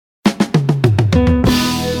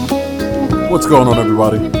What's going on,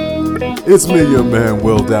 everybody? It's me, your man,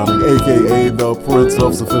 Will Downing, aka the Prince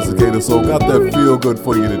of Sophisticated Soul. Got that feel good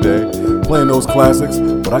for you today, playing those classics,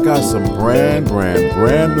 but I got some brand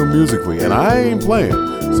new music for you, and I ain't playing,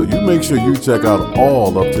 so you make sure you check out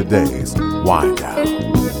all of today's Wind Down.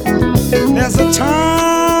 There's a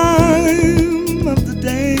time of the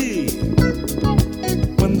day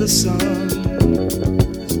when the sun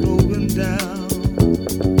is going down.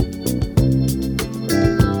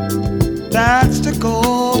 That's the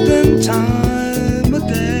golden time of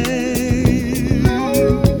day.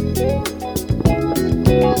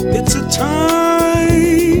 It's a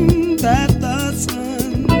time that the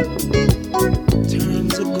sun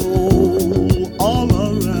turns to gold all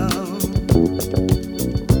around.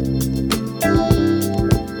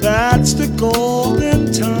 That's the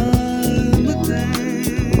golden time of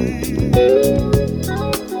day.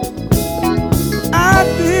 At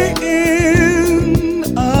the end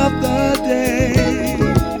of the day,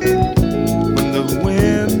 when the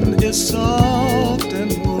wind is soft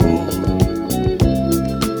and warm,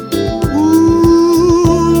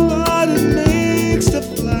 ooh, Lord, it makes the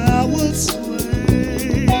flowers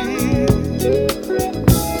sway.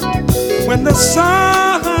 When the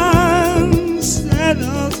sun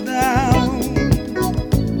settles down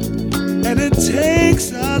and it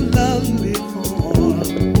takes a lovely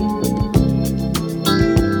form,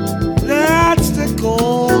 that's the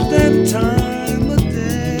golden time of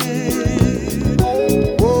day.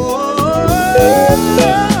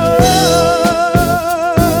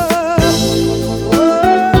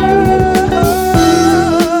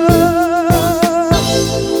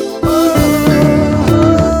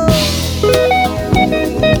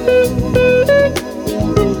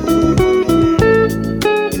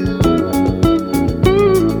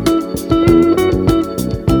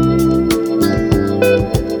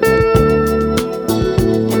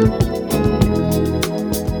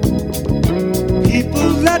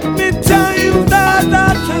 People, let me tell you that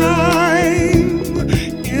the time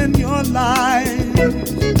in your life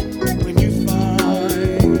when you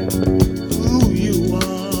find who you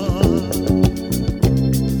are,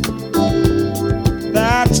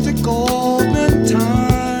 that's the golden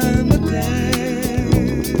time of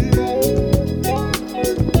day.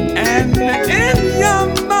 And in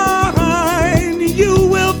your mind you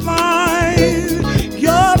will find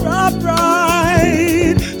you're a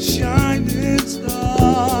bright shining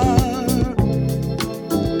star.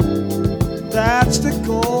 That's the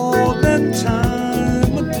golden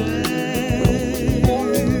time of day.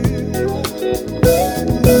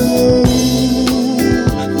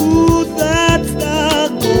 Ooh, that's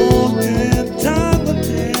the golden time of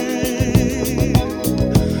day.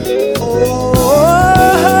 Oh,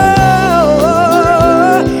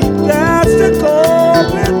 that's the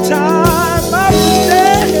golden time of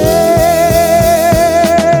day.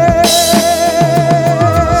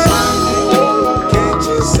 Can't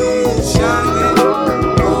you see it shining?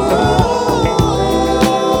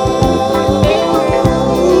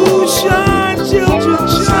 Ooh, shine, children,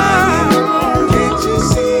 shine. Can't you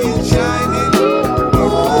see it shining?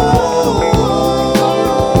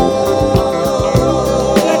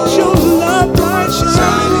 Let your love light shine.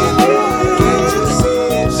 Shining. Can't you see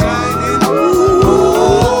it shining?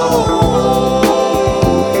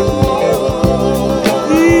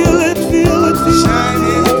 Feel it, feel it, feel it.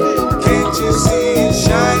 Shining. Can't you see it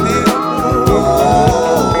shining?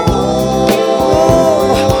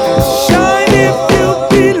 Shine if you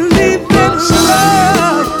believe in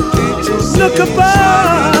love. Can't you see Look it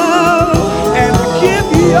above and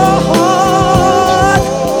give your heart.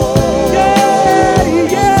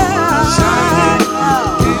 Yeah, yeah. shining?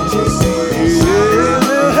 Can't you see it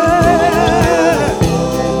shining?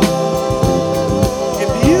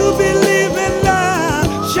 If you believe in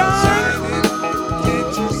love, shine, Shining.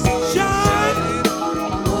 Can't you see it shine, shining?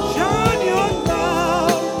 shine your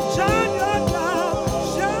love, shine your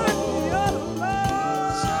love, shine your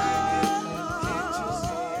love. Shining. Can't you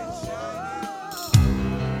see it shining?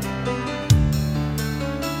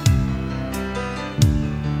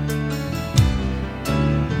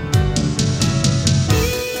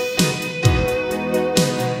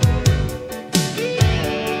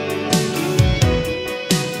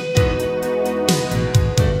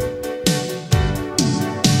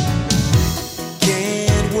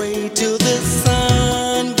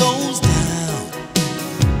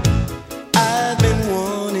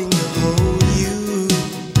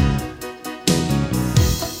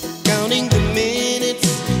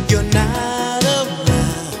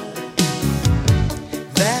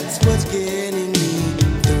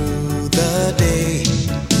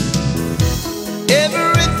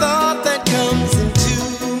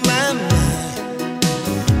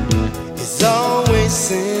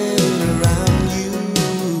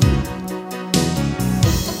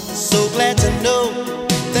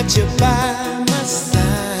 you by my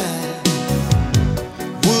side.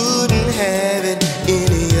 Wouldn't have it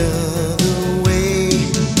any other way.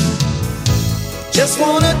 Just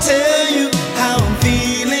wanna tell you how I'm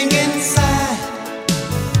feeling inside.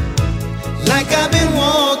 Like I've been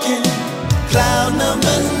walking cloud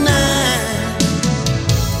number 9.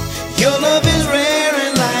 Your love is rare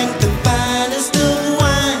and like the finest of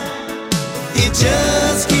wine. It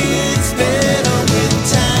just gets better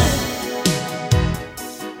with time.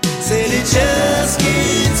 Said it just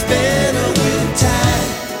gets better with time.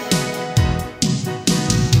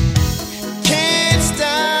 Can't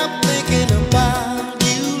stop thinking about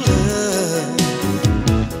you, love.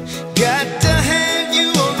 Got to have you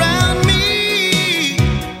around me.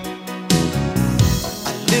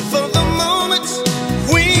 I live for the moments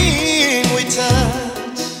when we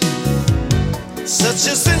touch. Such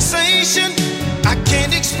a sensation I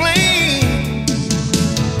can't explain.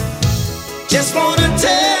 Just wanna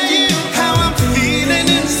tell you how I'm feeling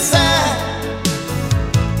inside.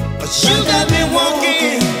 But you got me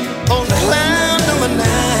walking on cloud number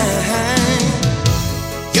 9.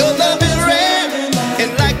 Your love is rare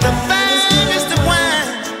and like the finest of wine.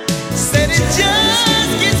 Said it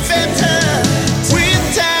just gets better with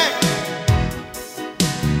time.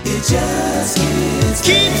 It just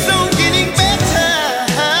keeps on getting better.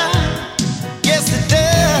 Yes, it does.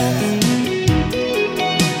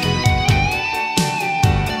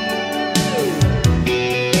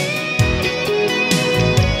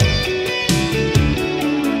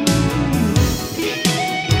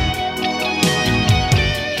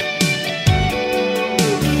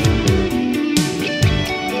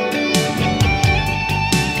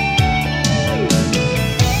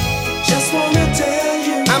 Just wanna tell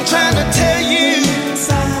you, I'm trying to tell you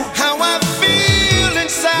how I feel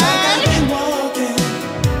inside.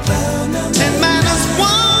 10 minus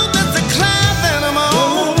 1, that's the cloud that I'm on.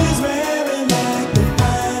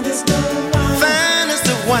 Finest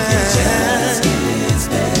of wine.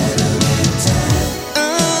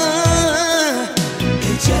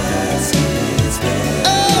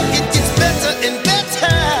 Oh, it gets better and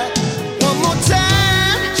better. One more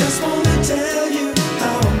time. Just wanna tell you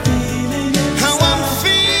how I'm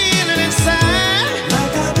feeling inside.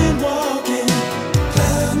 Like I've been walking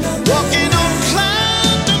on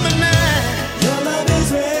cloud number 9. Your love is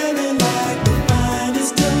rare and like the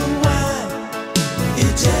finest of wine.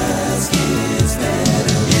 It just gets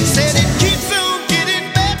better. Said it keeps on getting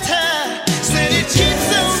better. Said it keeps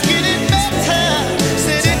on getting better.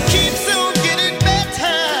 Said it keeps on getting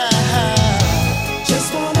better. Just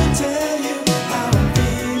wanna tell you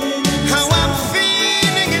how I'm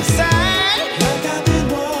feeling inside. Like I've been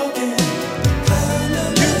walking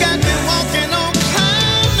You got me walking on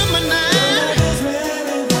cloud number 9.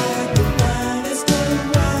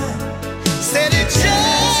 Said it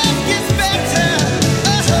just gets better.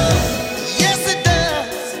 Yes, it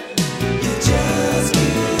does. It just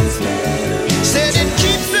gets better. Said it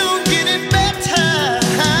keeps on getting better.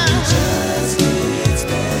 Just gets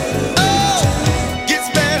better. Oh, gets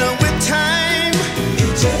better with time.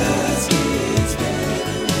 It just gets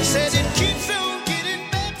better. Said it keeps on getting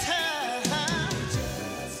better.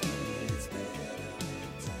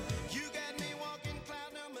 You got me walking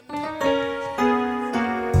cloud number 9.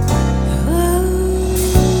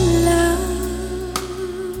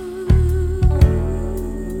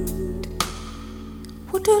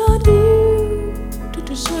 What did I do to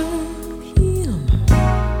deserve him?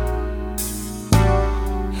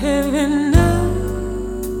 Heaven knows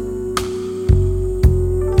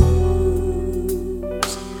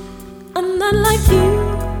I'm not like you.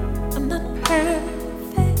 I'm not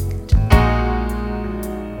perfect.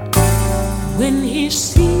 When he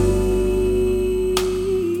sees,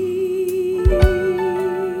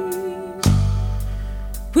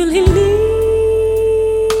 will he leave?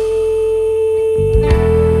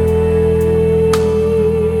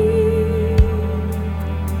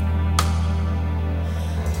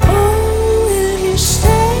 Or will he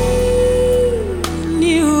stay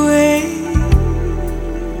anyway?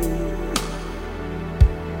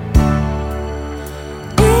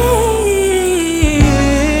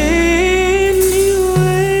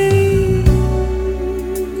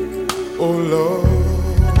 Oh Lord,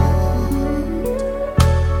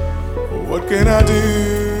 what can I do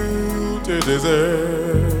to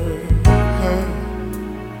deserve her?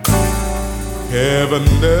 Heaven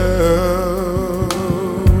knows,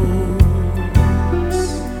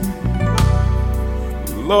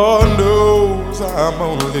 Lord knows I'm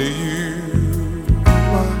only human.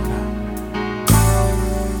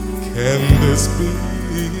 Can this be?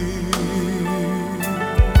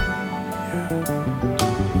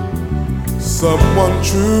 someone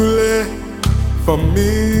truly for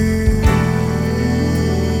me.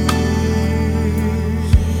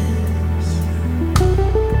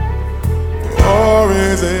 Or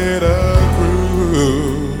is it a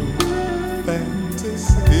cruel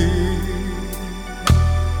fantasy?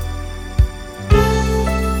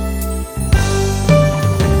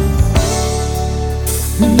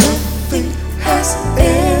 Nothing has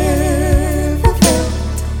ever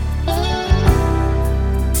felt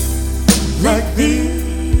like this.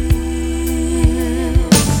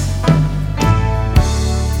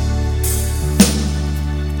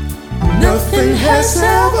 Nothing has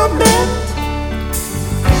ever meant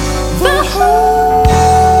the whole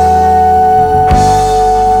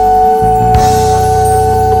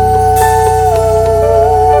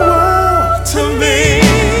world to me.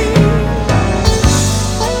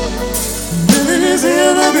 Nothing has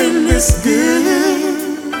ever been this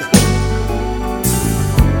good.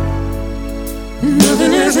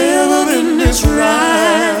 Nothing has ever been this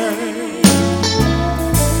right.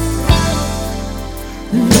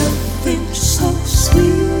 Nothing so sweet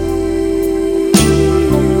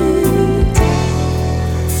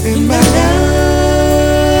in my life.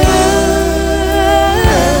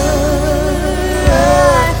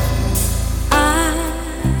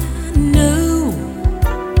 I know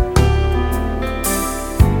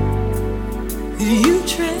you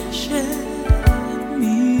treasure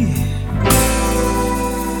me,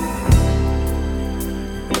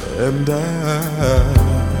 And I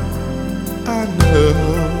know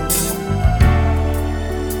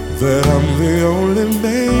that I'm the only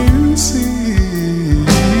man you see.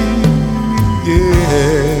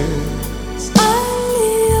 Yes, I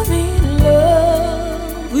live in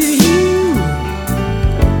love with you.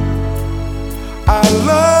 I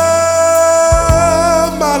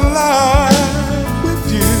love my life with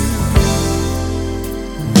you.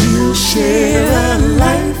 We'll share a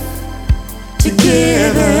life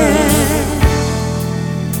together.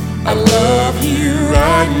 I love you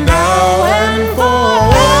right now and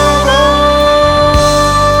forever.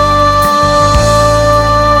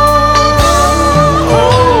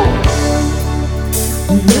 Oh,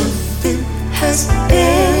 nothing has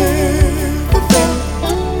ever felt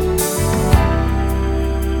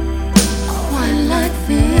quite like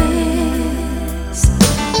this.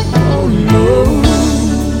 Oh no,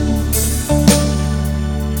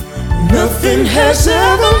 nothing has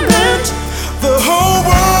ever meant The whole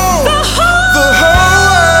world.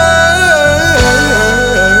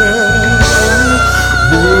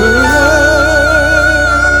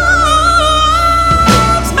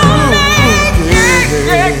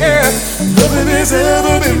 nothing has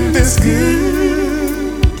ever been this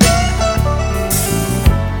good,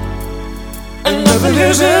 and nothing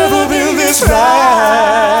has ever been this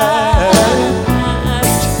right.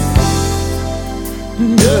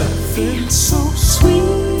 Nothing so sweet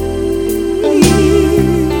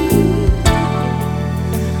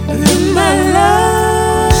in my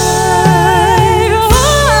life.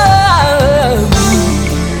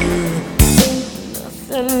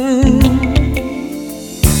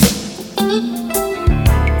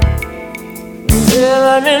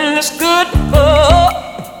 Nothing in this good book.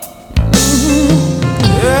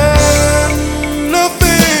 And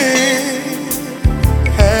nothing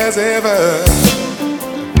has ever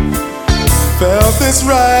felt this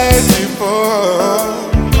right before,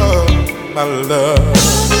 my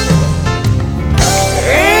love.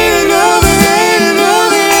 Ain't nothing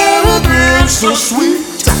ever been so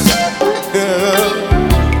sweet. Yeah.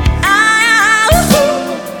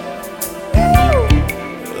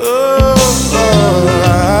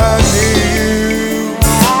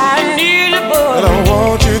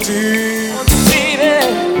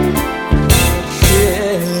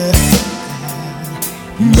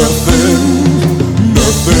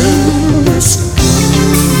 Nothing is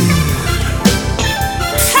good.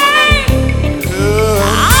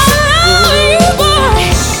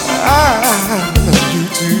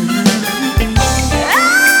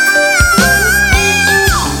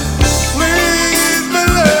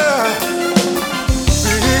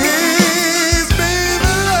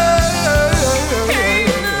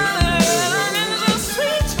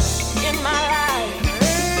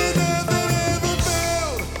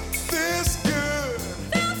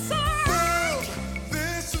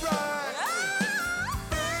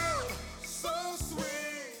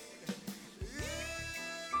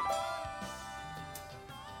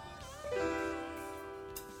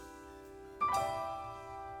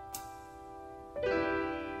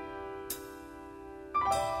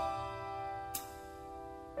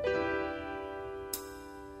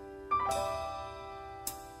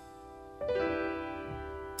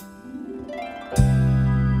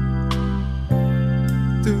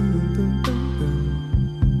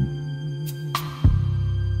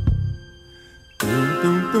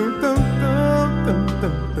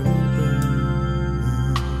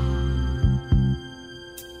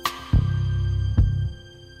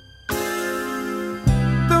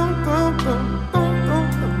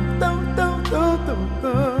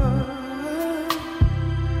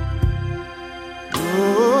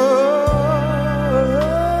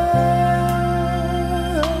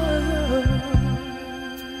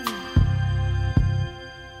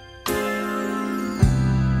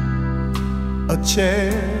 A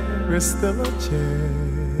chair is still a chair,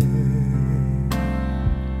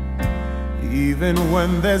 even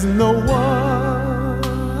when there's no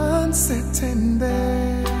one sitting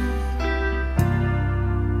there.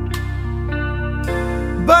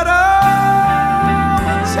 But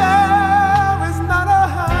a chair is not a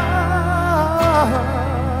house,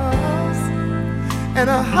 and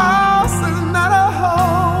a house is not a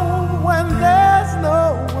home when there's no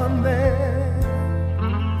one there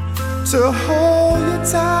to hold you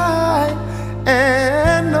tight,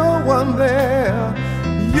 and no one there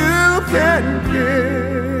you can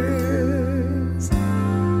kiss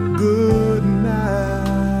good night.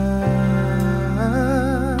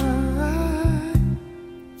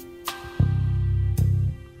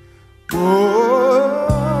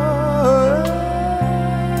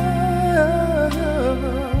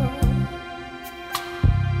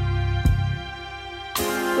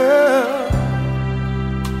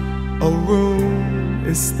 A room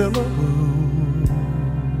is still a room,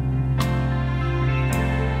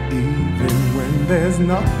 even when there's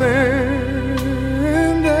nothing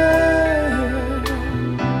there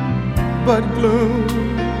but gloom.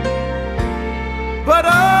 But a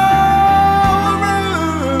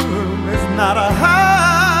room is not a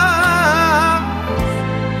house,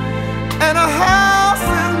 and a house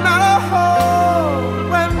is not a home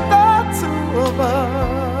when the two of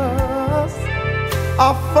us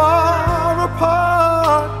are far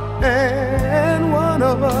apart, and one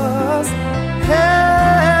of us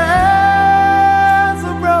has a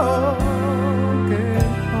broken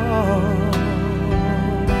heart.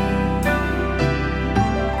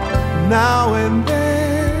 Now and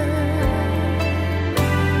then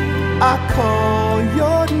I call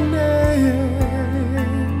your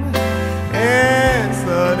name, and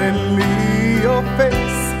suddenly your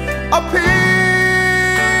face appears,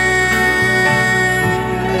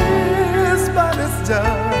 but it's just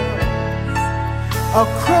a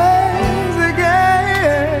crazy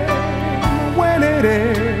game. When it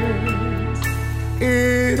ends,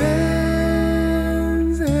 it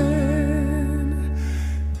ends in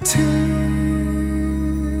tears.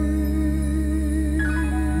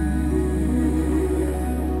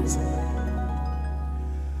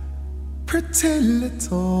 Pretty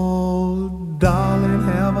little darling,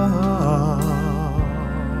 have a heart.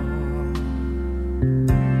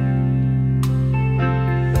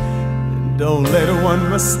 Don't let one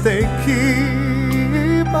mistake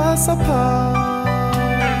keep us apart.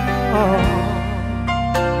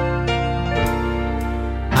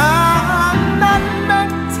 I'm not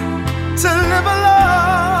meant to live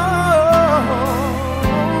alone.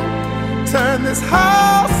 Turn this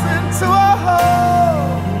house into a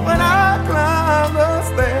home when I climb the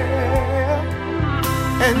stairs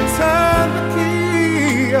and turn the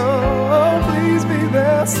key. Oh, please be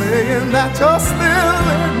there, saying that you're still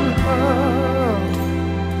in love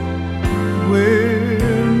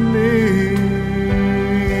with me.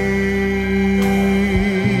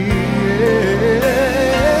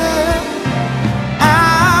 Yeah.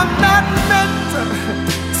 I'm not meant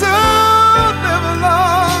to live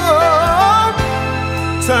alone.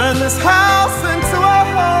 Turn this house into a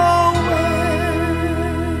home when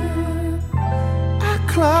I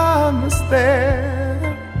climb the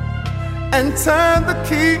stairs and turn the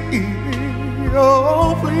key.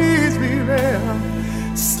 Oh, please be there,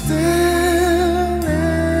 still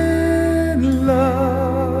in love.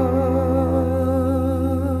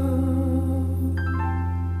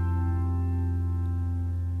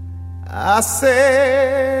 I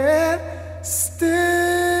said, still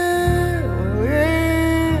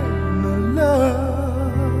in love.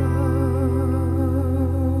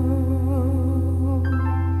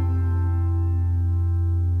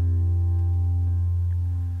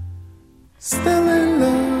 Still in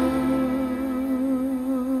love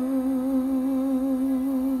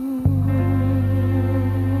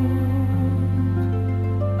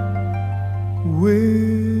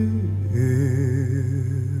with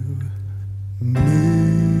me.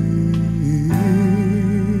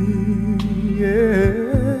 Yeah.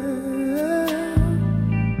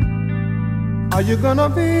 Are you gonna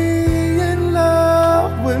be in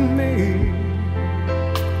love with me?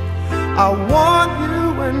 I want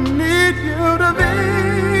you and need you to be,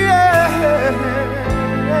 yeah,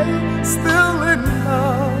 still in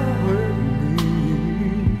love with me.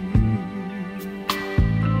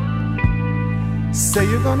 Say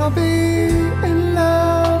you're gonna be in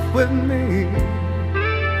love with me.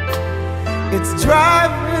 It's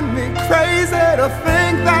driving me crazy to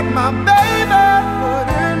think that my baby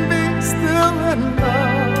wouldn't be still in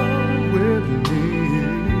love with me.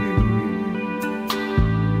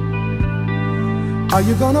 Are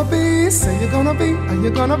you gonna be? Say you're gonna be. Are you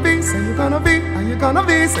gonna be? Say you're gonna be. Are you gonna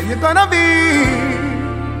be? Say you're gonna be.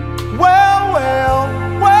 Well, well,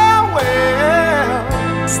 well,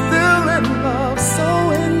 well. Still in love,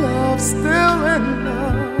 so in love, still in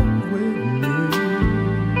love with me.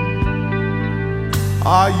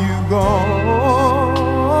 Are you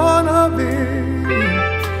gonna be?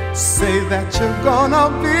 Say that you're gonna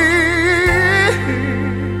be.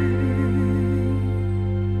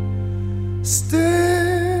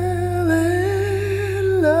 Still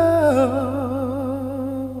in love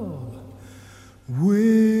with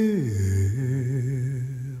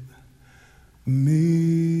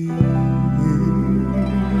me.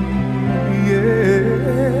 Yeah,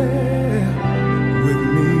 with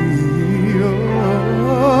me. Oh,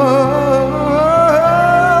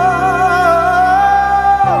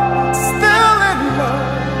 still in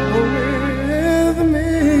love with me.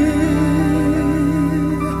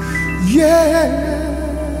 Yeah.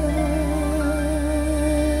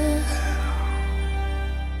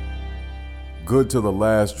 Good to the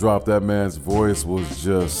last drop. That man's voice was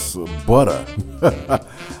just butter.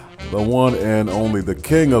 The one and only, the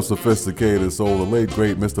king of sophisticated soul, the late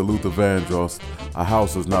great Mr. Luther Vandross. A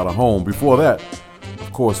house is not a home. Before that,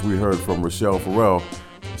 of course, we heard from Rachelle Farrell.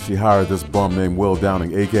 She hired this bum named Will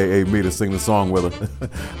Downing, aka me, to sing the song with her.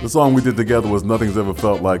 The song we did together was Nothing's Ever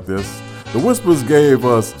Felt Like This. The Whispers gave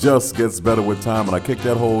us Just Gets Better With Time, and I kicked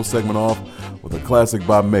that whole segment off with a classic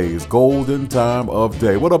by Maze, Golden Time of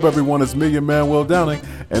Day. What up, everyone? It's me, your man, Will Downing,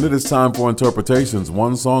 and it is time for interpretations,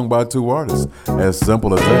 one song by two artists. As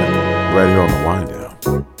simple as that, right here on the Wind Down.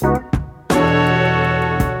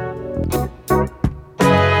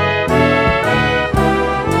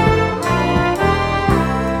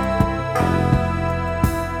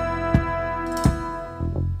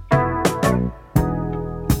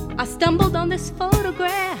 I stumbled on this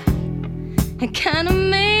photograph. It kind of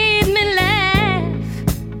made me laugh.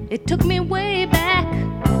 It took me way back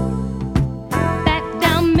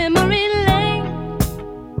down memory lane.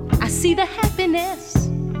 I see the happiness,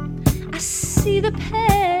 I see the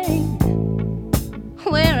pain.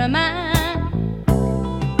 Where am I?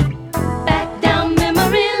 Back down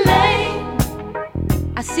memory lane.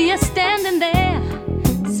 I see her standing there,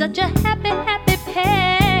 such a happy, happy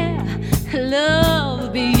pair.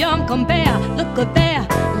 Love beyond compare. Look at there,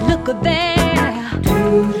 look at there.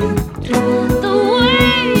 The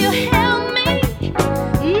way you held me,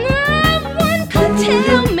 no one could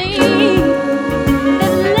tell me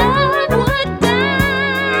that love would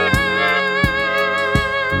die.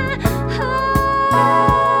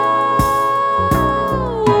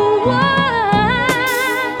 Oh, why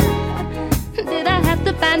did I have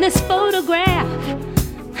to find this photograph?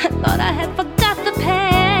 I thought I had forgot the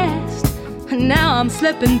past. Now I'm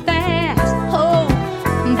slipping fast. Oh,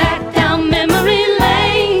 back down memory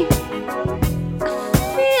lane. I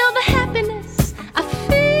feel the happiness, I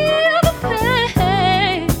feel the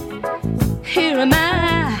pain. Here am I,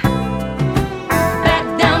 back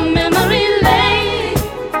down memory lane.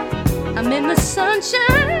 I'm in the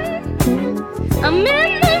sunshine, I'm in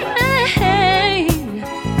the rain.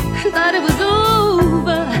 Thought it was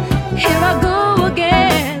over, here I go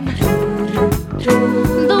again.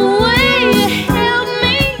 The way you held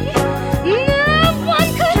me, no one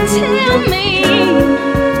could tell me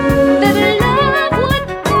that love would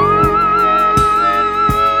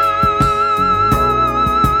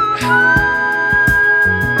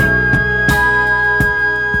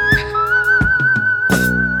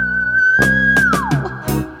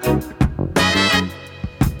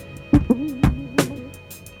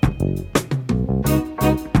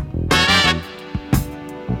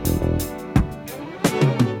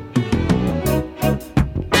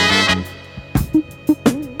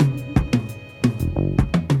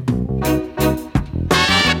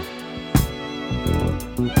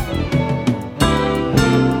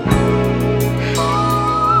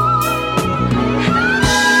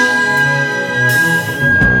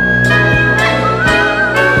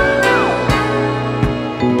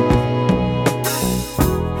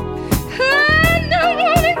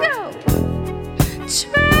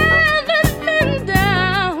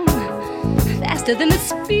than the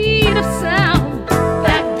speed of sound.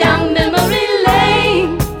 Back down memory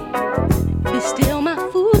lane. Be still, my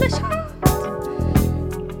foolish heart.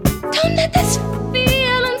 Don't let this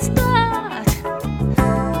feeling start.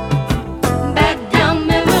 Back down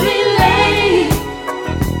memory lane.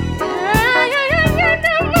 Yeah,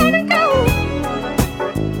 don't wanna go.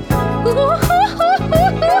 Ooh.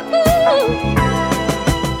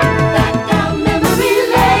 Back down memory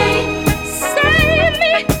lane. Save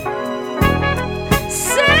me.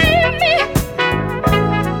 Save me.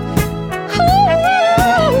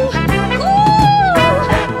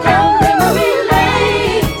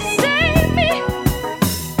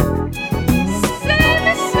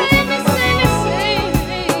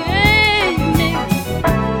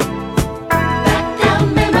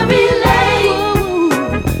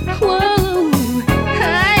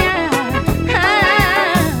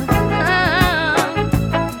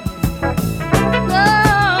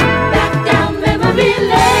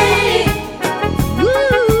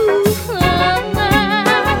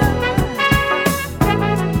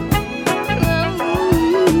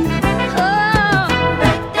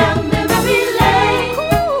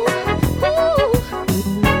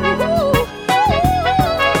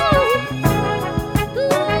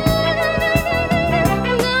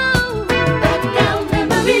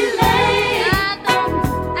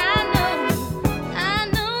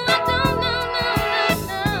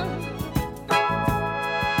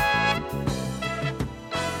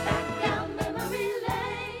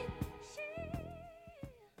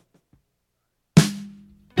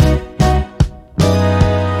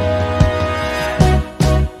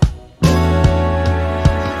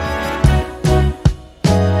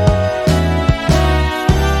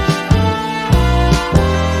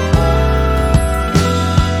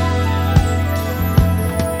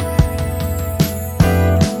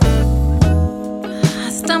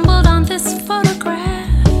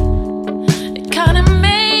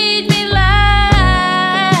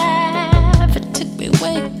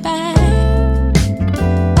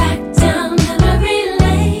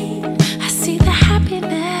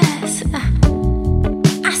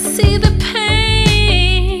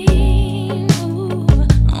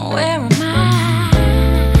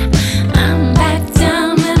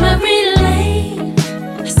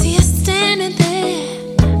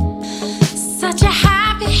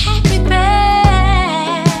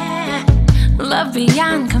 love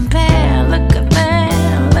beyond compare. Look at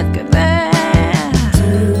that, look at that.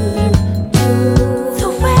 The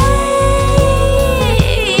way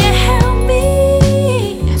you held me,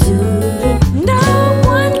 no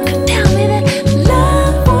one could tell me that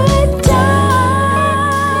love would die.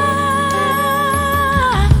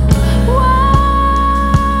 Whoa.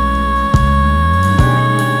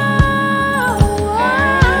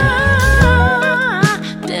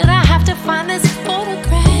 Did I have to find this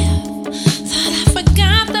photograph? Thought I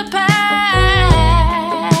forgot the past.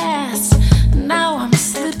 Now I'm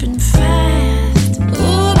slipping fast.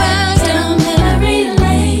 Ooh, back down memory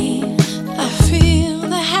lane. I feel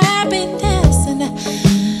the happiness and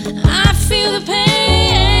I feel the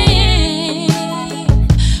pain.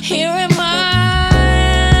 Here am I.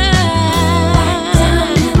 Back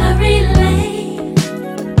down memory lane.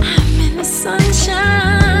 I'm in the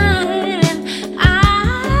sunshine and I'm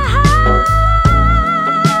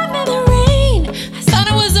in the rain. I thought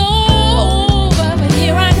it was over, but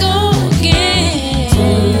here I go again.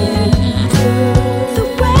 The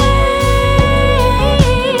way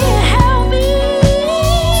you held me,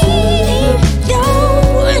 no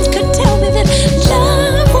one could tell me that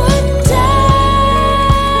love would die.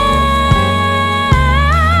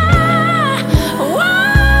 Whoa.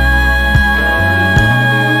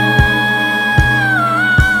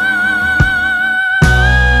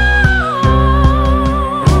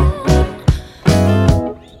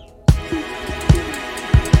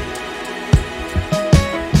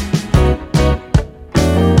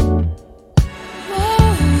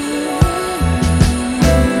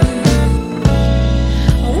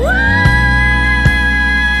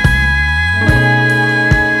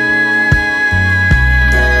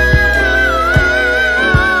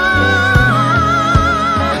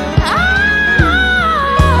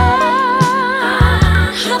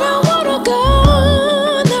 I don't wanna go,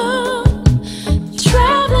 no.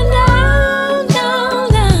 Traveling down, down,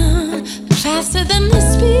 down, faster than the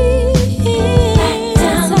speed. Back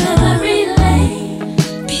down memory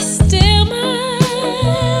lane. Be still, my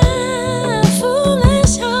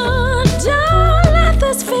foolish heart. Don't let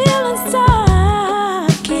this feeling start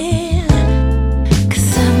again. 'Cause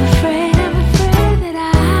I'm afraid that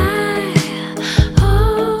I'll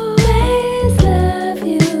always love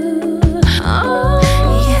you. Oh,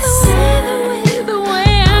 yes, the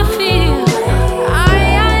way I feel.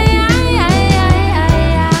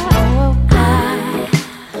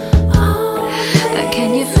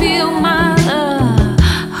 Can you feel my love?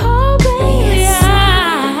 Oh, baby,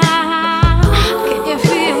 can you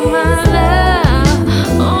feel my love?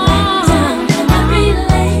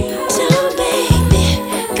 Don't make me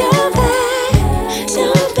go back.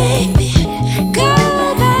 Don't make me go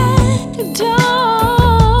back. Don't.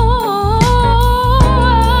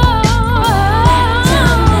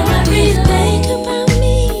 Do you think about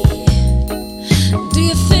me? Do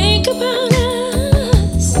you think about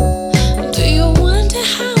us? Do you wonder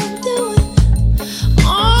how I'm doing?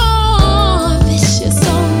 Oh, vicious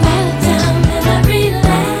on that down memory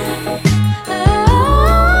lane.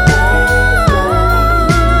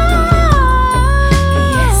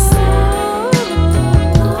 Yes,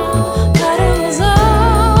 but it was over.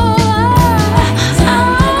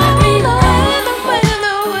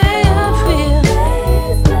 The way I feel.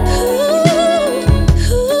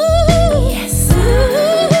 Yes.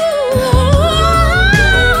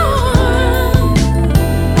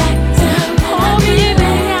 Oh, baby,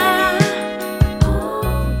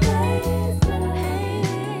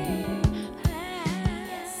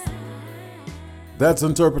 That's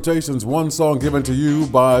Interpretations, one song given to you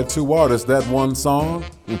by two artists. That one song,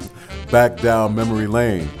 Back Down Memory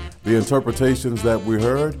Lane. The Interpretations that we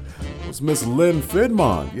heard was Miss Lynn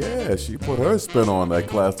Fidmont. Yeah, she put her spin on that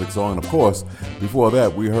classic song. And of course, before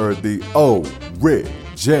that, we heard the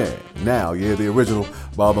Now, yeah, the original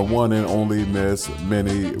by the one and only Miss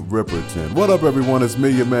Minnie Riperton. What up, everyone? It's me,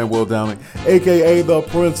 your man, Will Downing, a.k.a. the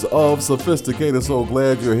Prince of Sophisticated. So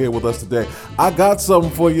glad you're here with us today. I got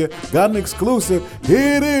something for you. Got an exclusive.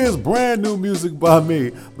 Here it is. Brand new music by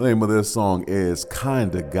me. The name of this song is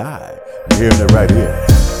Kinda Guy. You're hearing it right here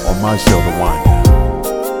on my show, The Wind Down.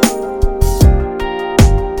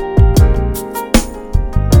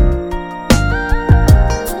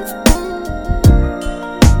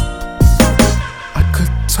 I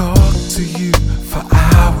could talk to you for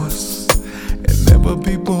hours and never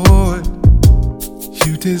be bored.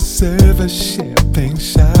 You deserve a champagne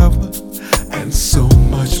shower and so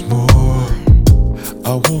much more.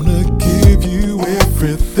 I wanna give you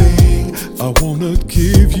everything. I wanna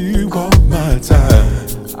give you all my time.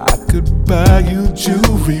 I could buy you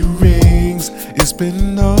jewelry rings. It's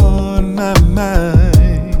been on my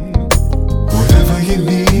mind. Would you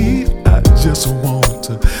need, I just want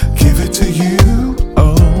to give it to you.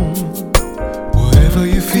 Oh, whatever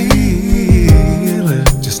you're feeling,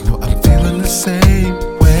 just know I'm feeling the same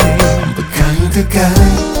way. I'm the kind of guy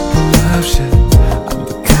who loves you. I'm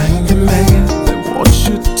the kind of man that wants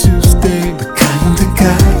you to stay. The kind of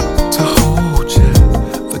guy to hold you.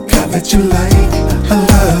 The guy that you like, a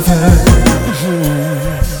lover.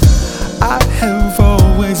 I have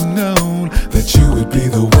always known that you would be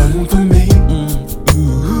the one for me.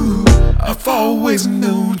 Ooh, I've always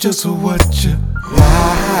known just what you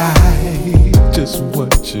like, just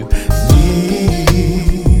what you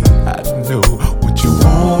need. I know what you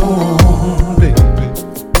want, baby.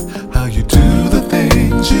 How you do the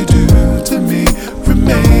things you do to me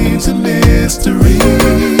remains a mystery.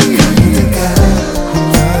 Kind of guy who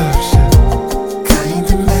loves you, kind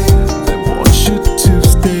of man that wants you to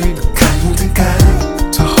stay, kind of guy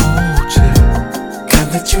to hold you, kind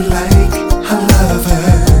that you like, I love her.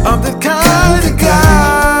 I'm the kind of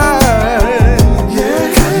guy, yeah,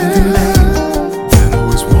 kind of man that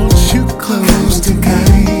always wants you close to me,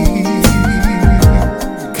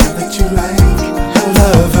 kind that you like, I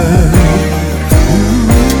love her.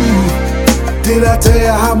 Ooh, did I tell you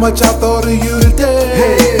how much I thought of you today?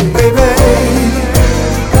 Hey, baby,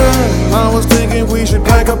 I was thinking we should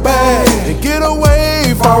pack a bag and get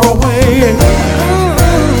away, far away.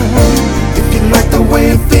 If you like the way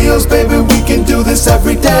it feels, baby, we can do this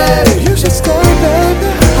every day. You should stay, baby.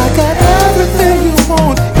 I got everything you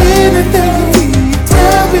want, anything you need.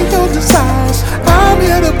 Tell me your desires, I'm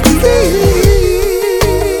here to please.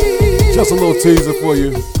 Just a little teaser for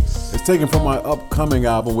you. It's taken from my upcoming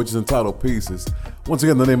album, which is entitled Pieces. Once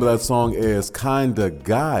again, the name of that song is Kinda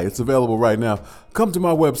Guy. It's available right now. Come to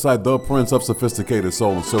my website, The Prince of Sophisticated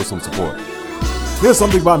Soul, and show some support. Here's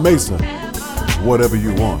something by Mesa, Whatever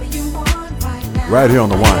You Want, right here on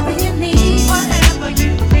The Wine. Whatever you need, whatever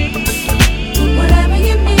you need, whatever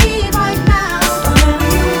you need right now, whatever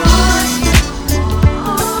you want,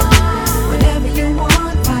 whatever you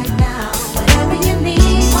want right now, whatever you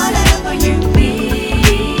need, whatever you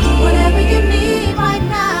need, whatever you need right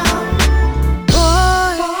now.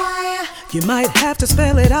 Boy, you might have to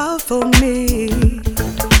spell it out for me,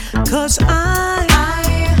 'cause I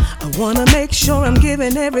wanna make sure I'm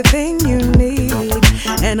giving everything you need,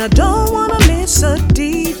 and I don't wanna miss a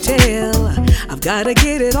detail. I've gotta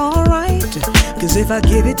get it all right, 'cause if I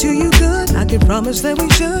give it to you good, I can promise that we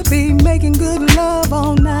should be making good love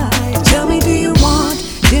all night. Tell me, do you want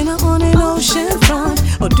dinner on an ocean front,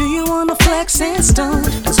 or do you wanna flex and stunt?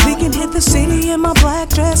 'Cause we can hit the city in my black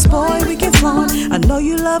dress, boy, we can flaunt. I know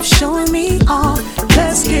you love showing me off.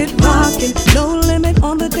 Let's get rockin', no limit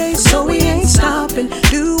on the day, so we ain't stopping.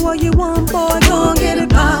 Do what you want, boy, go and get it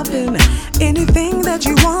poppin'. Anything that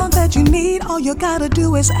you want, that you need, all you gotta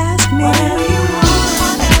do is ask me. Whatever you want,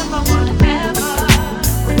 whatever,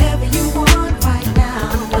 whatever you want right now,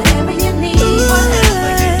 whatever you need,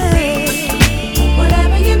 whatever you need,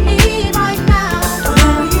 whatever you need right now,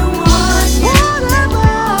 whatever you want,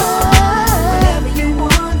 whatever you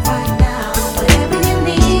want right now, whatever you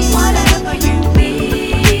need, whatever you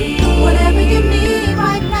need, whatever you need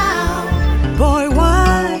right now. Boy,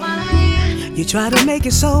 why you try to make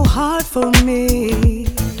it so hard for me?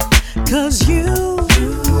 'Cause you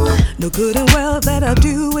know good and well that I'll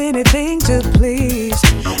do anything to please,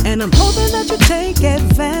 and I'm hoping that you take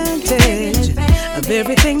advantage of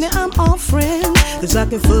everything that I'm offering, 'cause I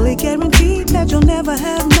can fully guarantee that you'll never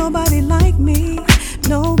have nobody like me.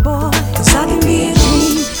 No, boy, 'cause I can be a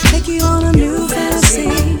dream, take you on a new fantasy,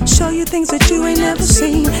 show you things that you ain't never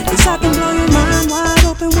seen, 'cause I can blow your mind wide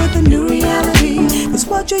open with a new reality, 'cause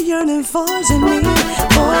what you're yearning for is in me.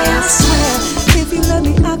 Boy, I swear, if you let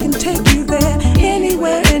me, I can take you there,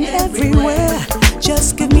 anywhere and everywhere.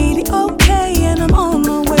 Just give me the okay, and I'm on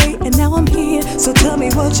my way, and now I'm here, so tell me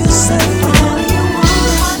what you say. Whatever you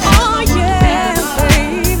want, Oh yeah,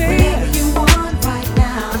 baby. whatever you want right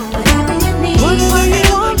now, whatever you need, Whatever you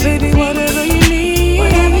want, baby, whatever you need.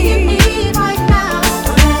 whatever you need right now,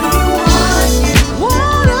 whatever you want,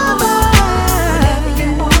 Whatever. whatever you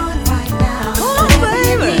want right now, Oh,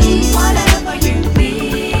 whatever you baby. need, whatever you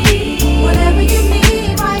need, whatever you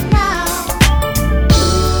need right now.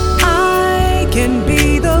 I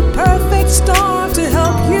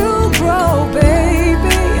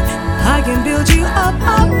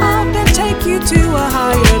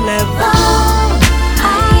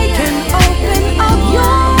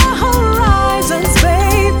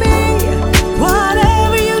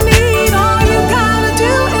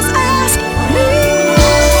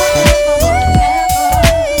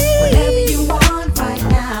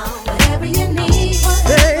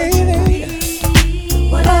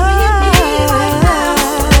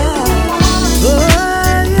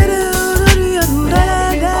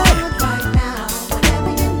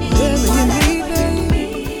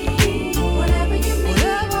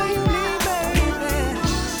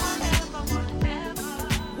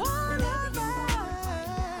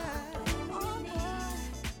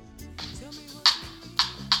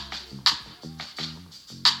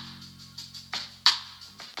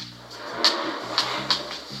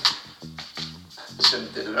緒に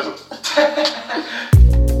出るの。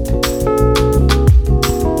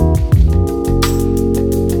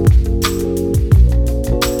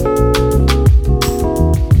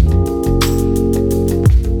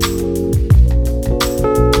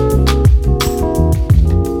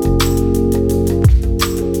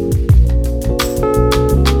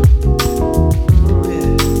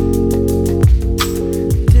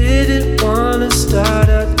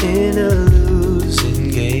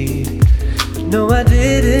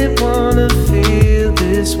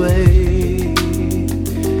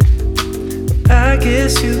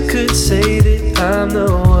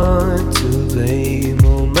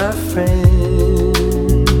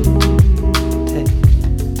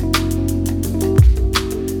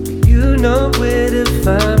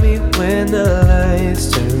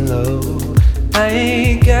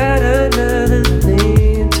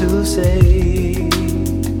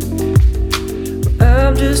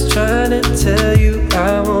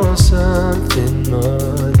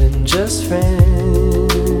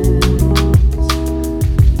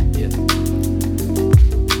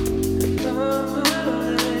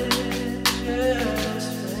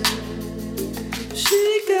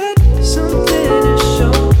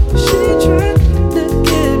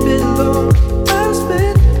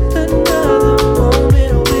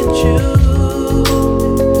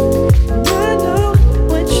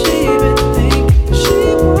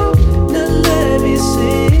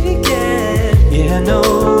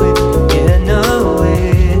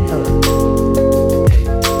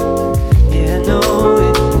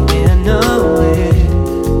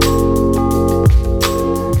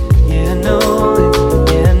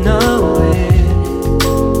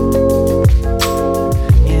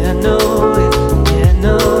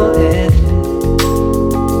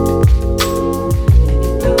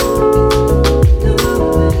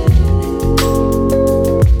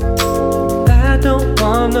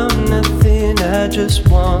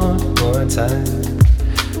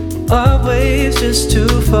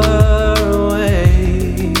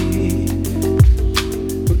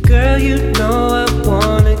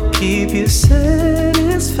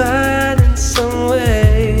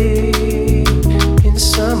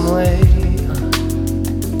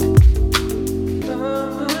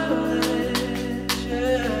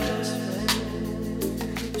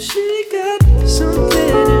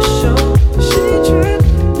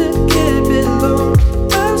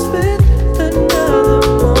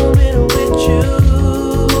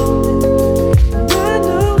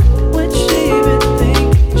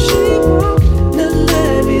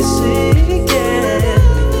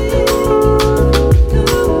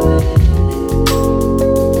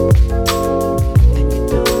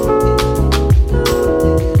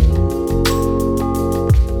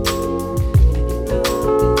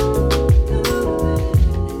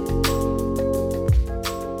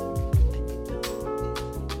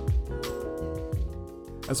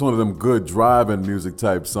That's one of them good driving music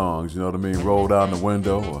type songs, you know what I mean? Roll down the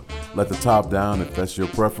window or let the top down if that's your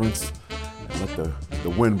preference. And let the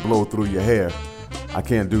wind blow through your hair. I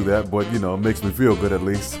can't do that, but you know, it makes me feel good at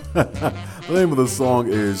least. The name of the song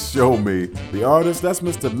is Show Me. The artist, that's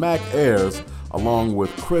Mr. Mac Ayres, along with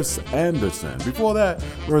Chris Anderson. Before that,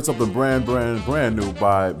 we heard something brand new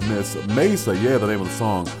by Miss Mesa. Yeah, the name of the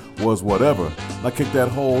song was Whatever. And I kicked that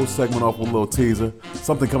whole segment off with a little teaser.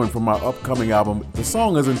 Something coming from my upcoming album. The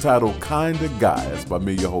song is entitled Kinda Guys by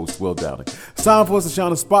me, your host, Will Downing. It's time for us to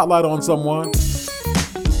shine a spotlight on someone.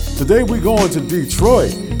 Today we're going to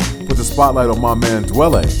Detroit. Put the spotlight on my man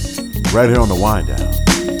Dwelle, right here on the Wind Down.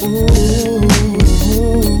 Ooh,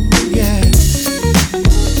 yeah.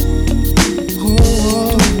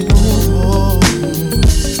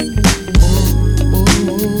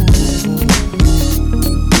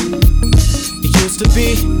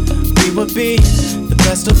 We would be the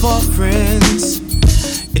best of all friends.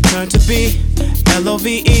 It turned to be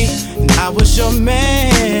LOVE, and I was your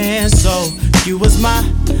man. So you was my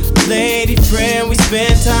lady friend. We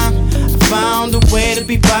spent time. I found a way to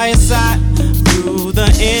be by your side through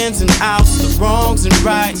the ins and outs, the wrongs and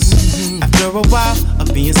rights. After a while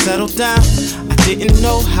of being settled down, I didn't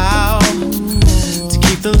know how to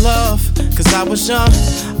keep the love, 'cause I was young.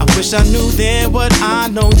 I wish I knew then what I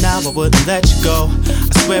know now. I wouldn't let you go.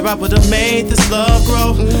 I swear I would've made this love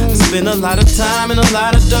grow. I spent a lot of time and a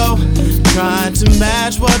lot of dough trying to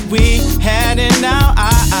match what we had, and now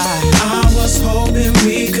I was hoping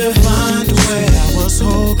we could find a way. I was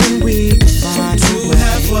hoping we could find a way to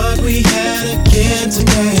have what we had again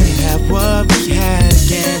today. Have what we had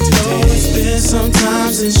again today. Though it's been some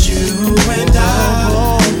time since you and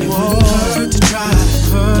I. It wouldn't hurt to try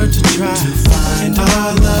to find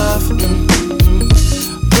our love.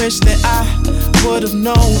 Wish that I would've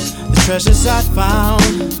known the treasures I found.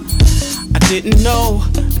 I didn't know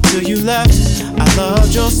until you left. I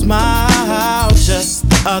loved your smile. Just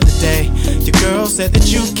the other day, your girl said that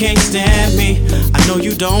you can't stand me. I know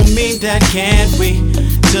you don't mean that, can't we?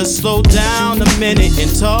 Just slow down a minute and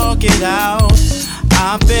talk it out.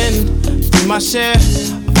 I've been through my share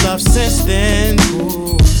of love since then.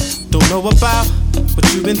 Ooh, don't know about what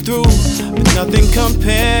you've been through, but nothing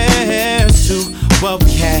compares to what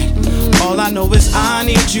we had. All I know is I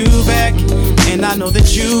need you back, and I know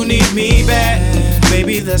that you need me back.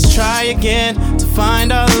 Baby, let's try again to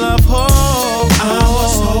find our love. Oh, I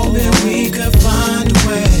was hoping we could find a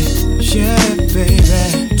way, yeah,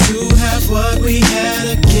 baby, to have what we had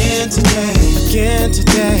again today,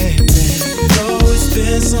 baby. Though it's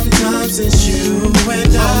been some time since you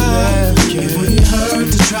and I, it wouldn't hurt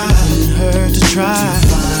to try to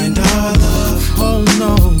find our love. Oh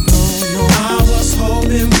no, I was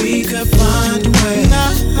hoping we could find a way to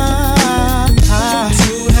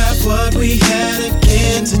have what we had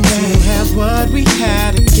again today.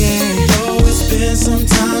 Though it's been some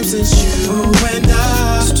time since you and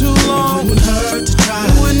I, it's too long. It wouldn't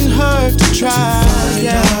hurt to try to find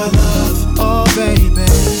our love. Oh baby,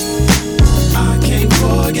 I can't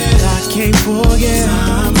forget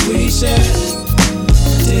times we shared.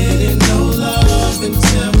 Didn't know love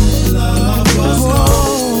until love was gone.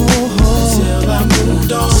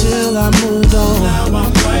 Till I moved on. Now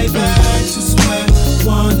I'm right back to square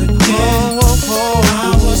one again. I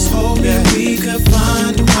was hoping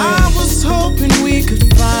we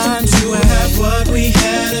could find a way to have what we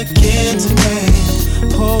had again today.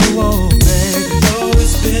 Oh, baby, though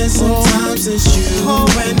it's been some time since you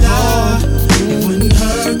and I, it wouldn't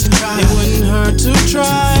hurt to try to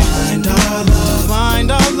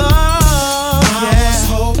find our love.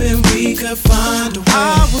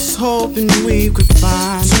 I was hoping we could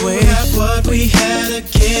find a way to have what we had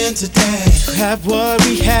again today. Though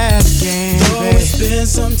it's been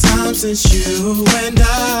some time since you and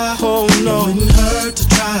I, oh no, it wouldn't hurt to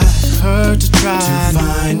try to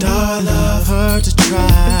find our love.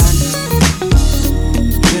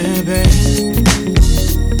 Baby,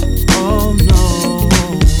 oh no,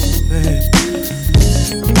 baby.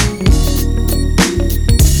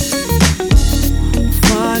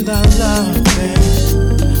 Find our love, baby.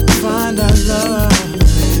 Find our love.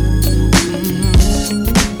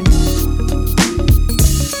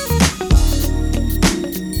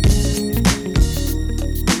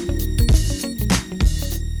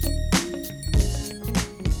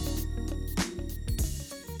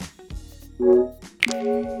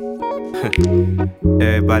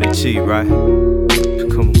 Everybody cheat, right?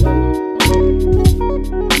 Come on.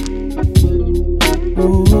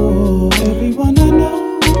 Ooh, everyone I know,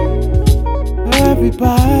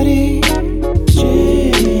 everybody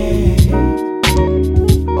cheat.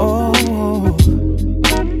 Oh,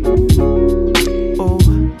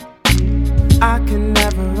 I can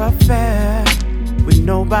never affair with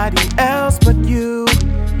nobody else but you.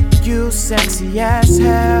 You sexy as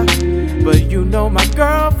hell, but you know my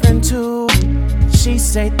girlfriend too. She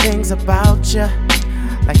say things about you,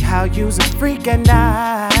 like how you's a freak at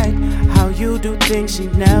night, how you do things she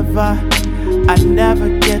never. I never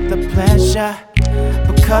get the pleasure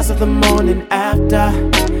because of the morning after.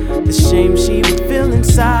 The shame she would feel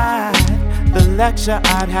inside, the lecture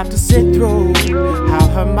I'd have to sit through, how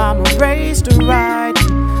her mama raised her right.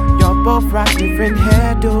 Y'all both rock different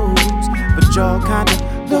hairdos, but y'all kinda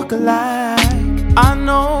look alike. I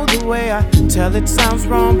know the way I tell it sounds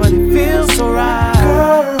wrong, but it feels so right.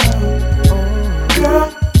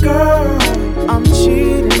 Girl, I'm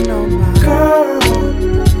cheating on my girl.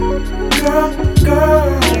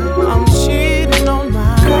 I'm cheating on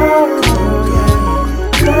my girl.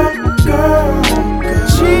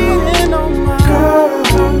 Cheating on my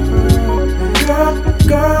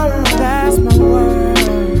girl. That's my word.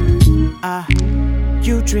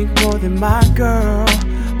 You drink more than my girl,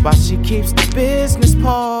 while she keeps the business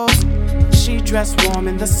paused. She dressed warm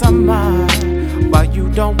in the summer, while you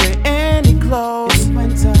don't wear any clothes.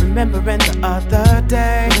 Remembering the other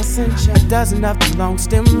day, I sent you a dozen of the long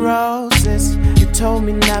stem roses. You told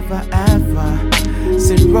me never ever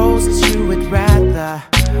send roses, you would rather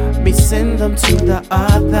me send them to the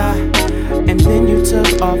other. And then you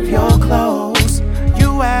took off your clothes.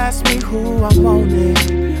 You asked me who I wanted,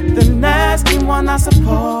 the nasty one I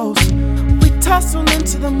suppose. Tussle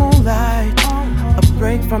into the moonlight, a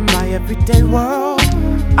break from my everyday world.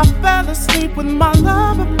 I fell asleep with my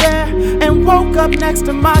love affair and woke up next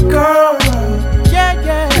to my girl. Yeah.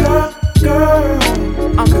 Girl,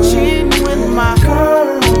 I'm cheating with my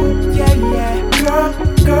girl. Yeah.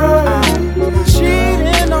 Girl, I'm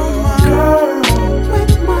cheating on my girl.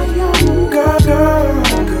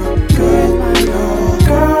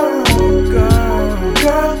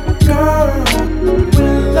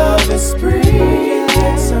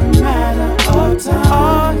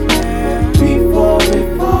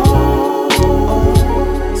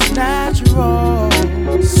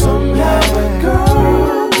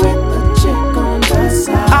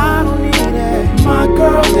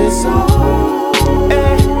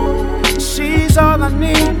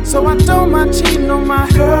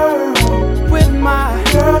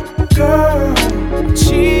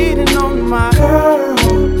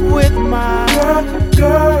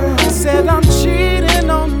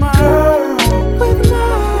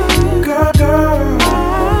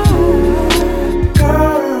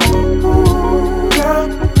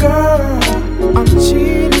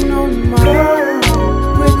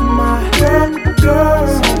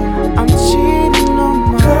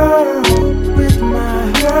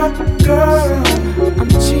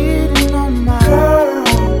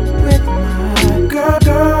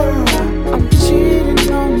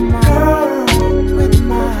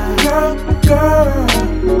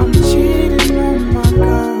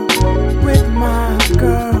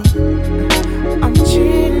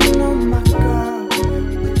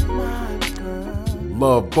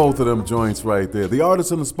 both of them joints right there. The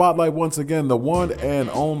artist in the spotlight once again, the one and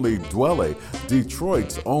only Dwele,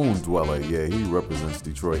 Detroit's own Dwele. Yeah, he represents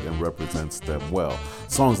Detroit and represents them well.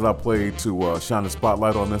 Songs that I played to shine the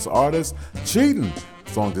spotlight on this artist, Cheatin'.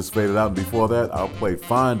 Song just faded out, and before that, I'll play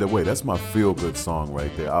Find a Way. That's my feel-good song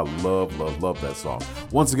right there. I love that song.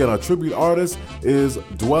 Once again, our tribute artist is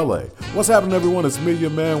Dwele. What's happening, everyone? It's me, your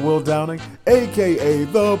man, Will Downing, a.k.a.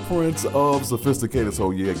 the Prince of Sophisticated.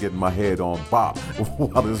 So, yeah, getting my head on bop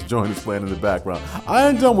while this joint is playing in the background. I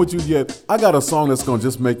ain't done with you yet. I got a song that's going to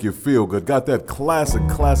just make you feel good. Got that classic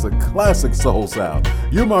soul sound.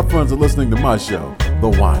 You, my friends, are listening to my show, The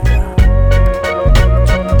Wind Down.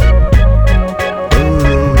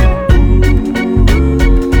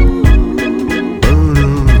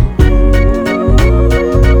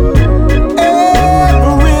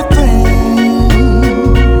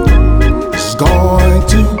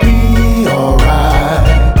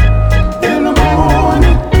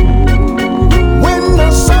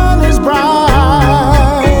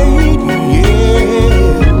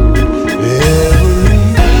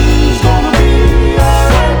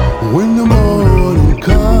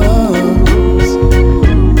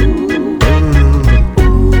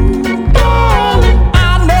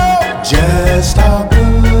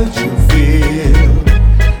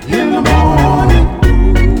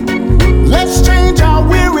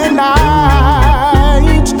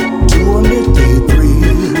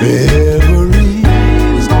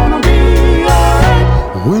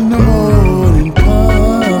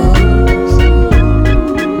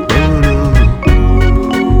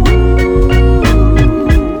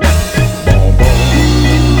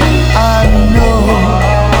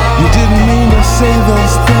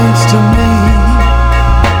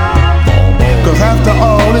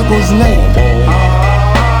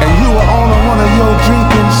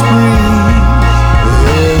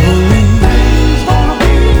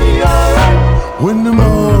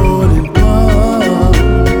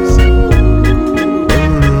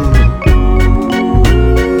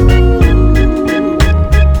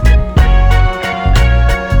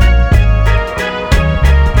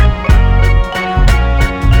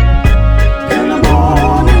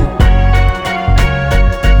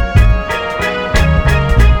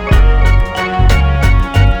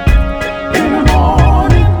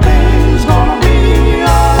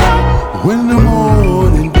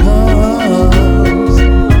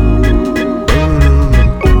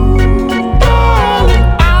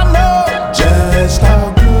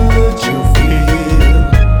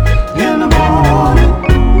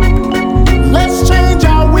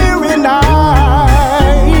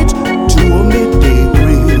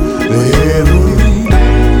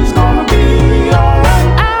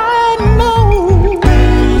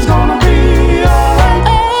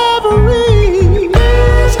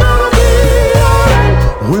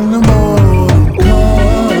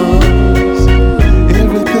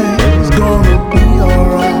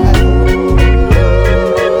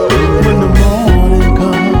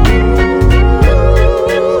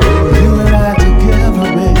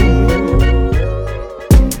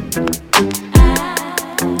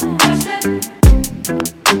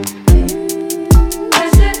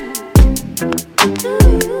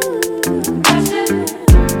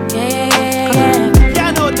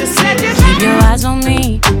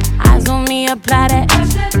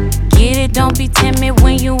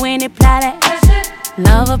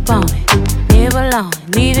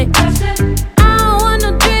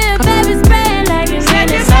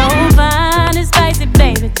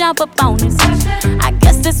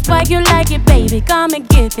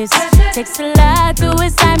 Takes a lot to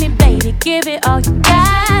excite me, baby. Give it all you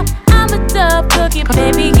got. I'm a tough cookie,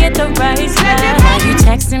 baby. Get the right side. Why you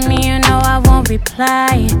texting me? You know I won't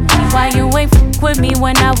reply. Why you ain't with me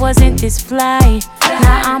when I wasn't this fly?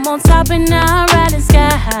 Now I'm on top and now I'm riding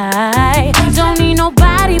sky. Don't need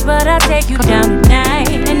nobody, but I'll take you down tonight.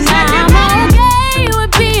 And now I'm okay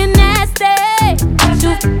with being nasty.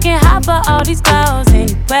 Too fucking hot for all these clothes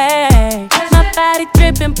anyway. My body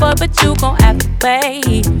dripping, but you gon' have to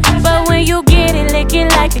wait. But when you get it, lick it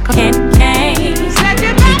like a candy cane.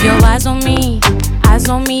 Keep your eyes on me,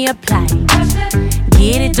 apply.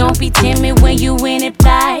 Get it, don't be timid when you in it,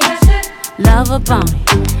 fly. Love upon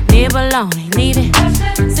it, nibble on it, leave it.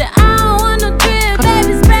 Say I don't want no drip,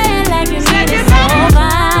 baby, spray it like you need it. So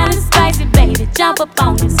fine and spicy, baby, jump up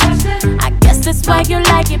on this. I guess that's why you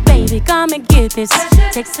like it, baby, come and get this.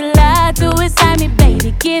 Takes a lot to excite me,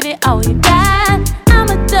 baby, give it all you got. I'm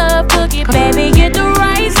a tough cookie, baby, get the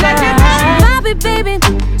right side. Pop it, baby,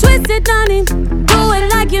 twist it, honey. Do it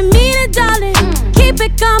like you mean it, darling. Keep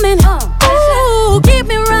it coming, ooh, keep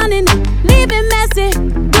me running. Leave it messy,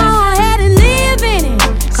 go ahead and live in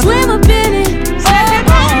it.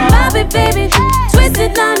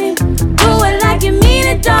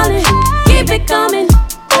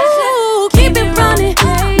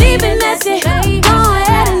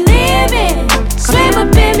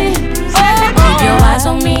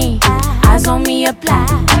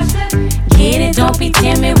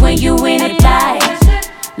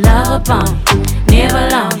 up on it,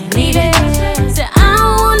 nibble on it, leave it. Say I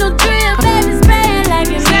don't want no drill, baby, spray it like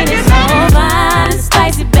you mean it. So fine and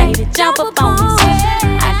spicy, baby, jump up on this.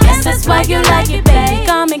 I guess that's why you like it, baby.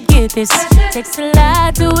 Come and get this. Takes a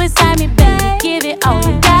lot to excite me, baby. Give it all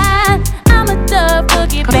you got. I'm a tough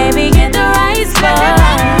cookie, baby. Get the right spot.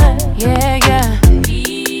 Yeah, yeah.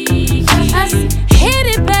 I said, hit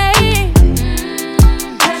it, baby.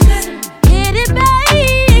 Hit it,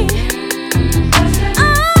 baby. Oh,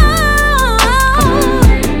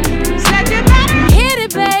 hit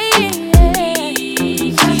it, baby.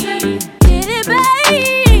 Hit it, baby.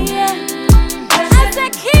 I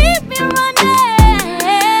said, keep me running.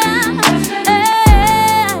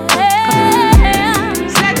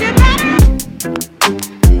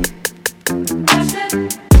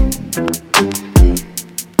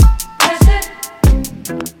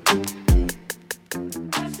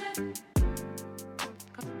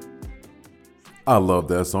 I love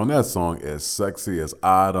that song. That song is sexy as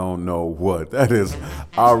I don't know what. That is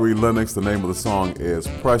Ari Lennox. The name of the song is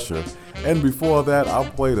Pressure. And before that, I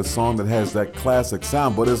played a song that has that classic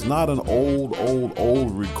sound, but it's not an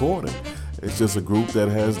old recording. It's just a group that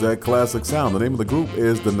has that classic sound. The name of the group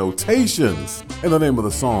is The Notations. And the name of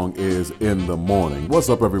the song is In the Morning. What's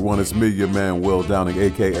up, everyone? It's me, your man, Will Downing,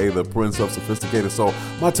 a.k.a. the Prince of Sophisticated Soul.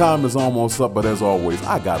 My time is almost up, but as always,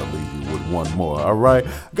 I gotta leave you with one more, all right?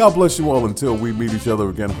 God bless you all until we meet each other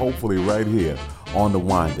again, hopefully right here on The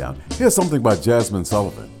Wind Down. Here's something by Jasmine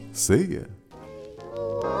Sullivan. See ya.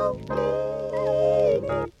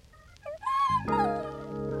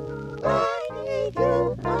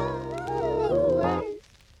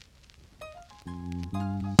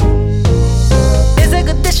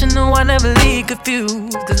 No, I never leave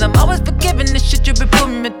confused, cause I'm always forgiving the shit you been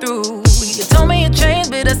putting me through. You told me you changed,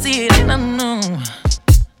 but I see it and I knew.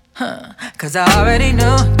 Cause I already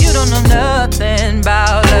know you don't know nothing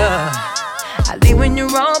about love. I leave when you're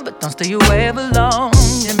wrong, but don't stay away ever long.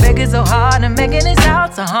 And begging so hard and making this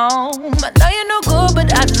house a home. I know you're no good,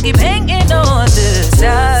 but I just keep hanging on to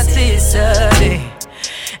toxicity.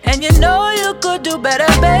 And you know you could do better,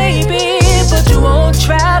 baby, but you won't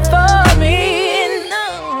try for me.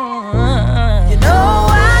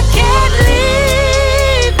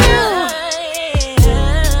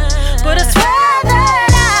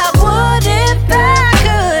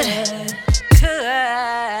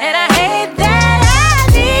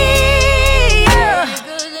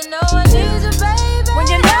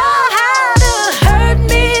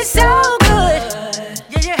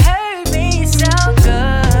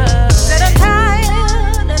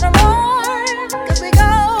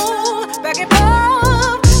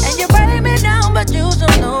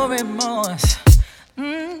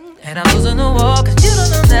 And I'm losing the war cause you don't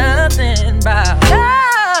know nothing about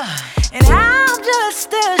love. And I'm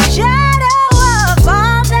just a shadow of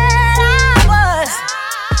all that I was.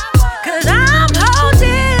 Cause I'm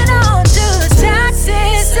holding on to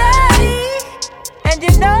toxicity. And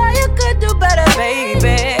you know you could do better,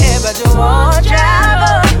 baby, but you won't try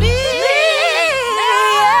for me.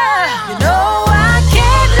 You know I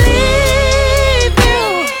can't leave you,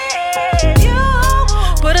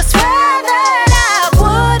 but I swear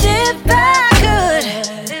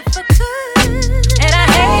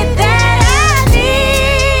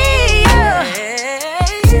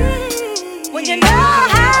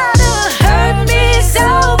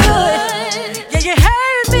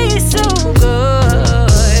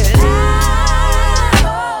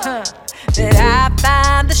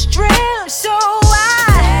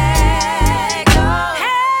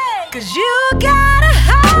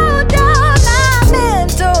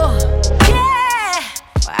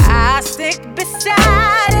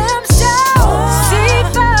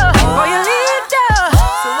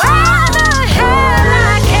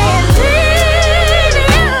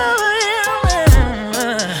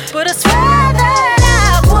but I swear